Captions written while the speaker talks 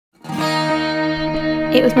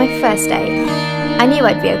It was my first day. I knew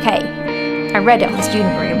I'd be okay. I read it on the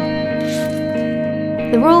student room.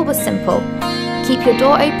 The rule was simple. Keep your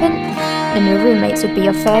door open, and your roommates would be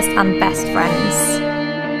your first and best friends.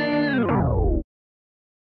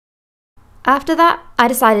 After that, I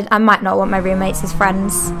decided I might not want my roommates as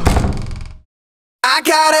friends. I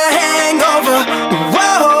got a hangover.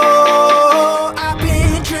 Whoa, I've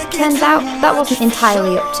been drinking. Turns out that wasn't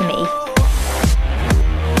entirely up to me.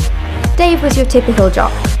 Dave was your typical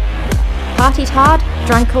jock. Partied hard,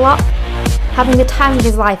 drank a lot, having the time of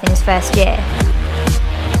his life in his first year.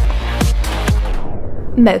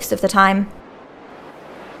 Most of the time.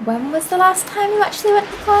 When was the last time you actually went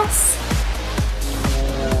to class?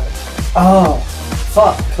 Oh,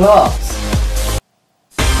 fuck, class.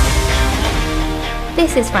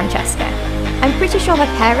 This is Francesca. I'm pretty sure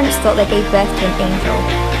her parents thought they gave birth to an angel,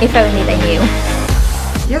 if only they knew.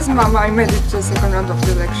 Yes, Mama, I made it to the second round of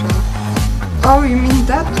the election. Oh, you mean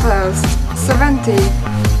that test? 70.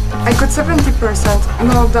 I got 70%.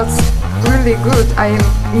 No, that's really good. I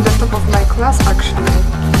am in the top of my class, actually.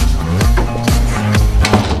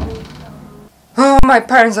 Oh, my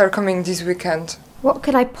parents are coming this weekend. What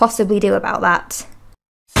could I possibly do about that?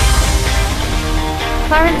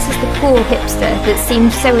 Clarence is the cool hipster that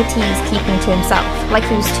seemed so at ease keeping to himself, like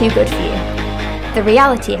he was too good for you. The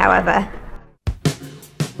reality, however...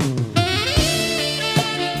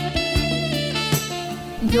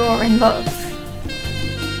 You're in love.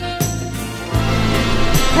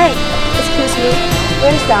 Hey, excuse me,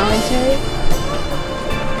 where's the elementary?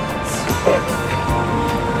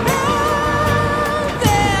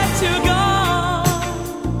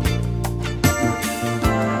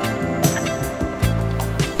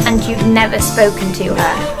 And you've never spoken to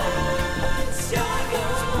her.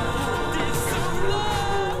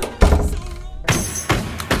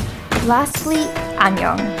 Lastly,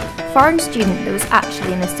 Anyong, foreign student that was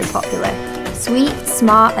actually Mr. Popular. Sweet,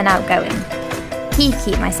 smart and outgoing. He'd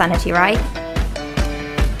keep my sanity right.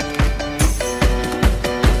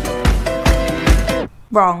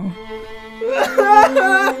 Wrong.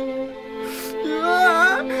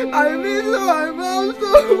 I miss my mom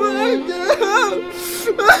so much.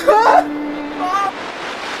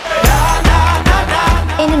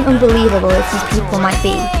 In and unbelievable as these people might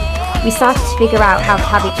be, we started to figure out how to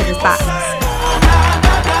have each other's backs.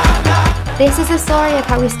 This is a story of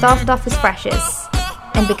how we started off as freshers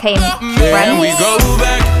and became friends. We go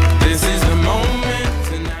back. This is the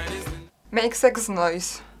moment. Make sex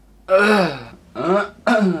noise.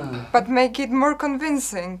 But make it more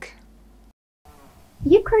convincing.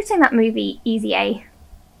 You quoting that movie, Easy A?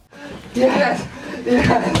 Yes,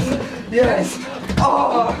 yes, yes.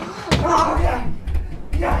 Oh, yeah,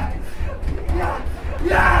 yeah, yeah,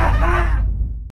 yeah.